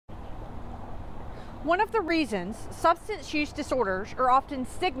One of the reasons substance use disorders are often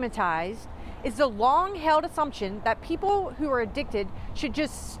stigmatized is the long-held assumption that people who are addicted should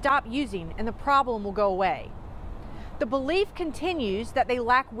just stop using and the problem will go away. The belief continues that they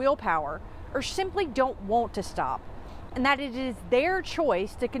lack willpower or simply don't want to stop, and that it is their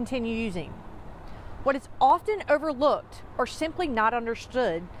choice to continue using. What is often overlooked or simply not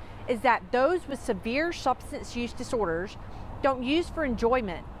understood is that those with severe substance use disorders don't use for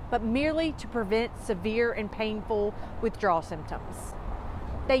enjoyment, but merely to prevent severe and painful withdrawal symptoms.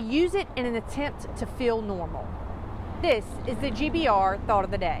 They use it in an attempt to feel normal. This is the GBR Thought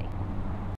of the Day.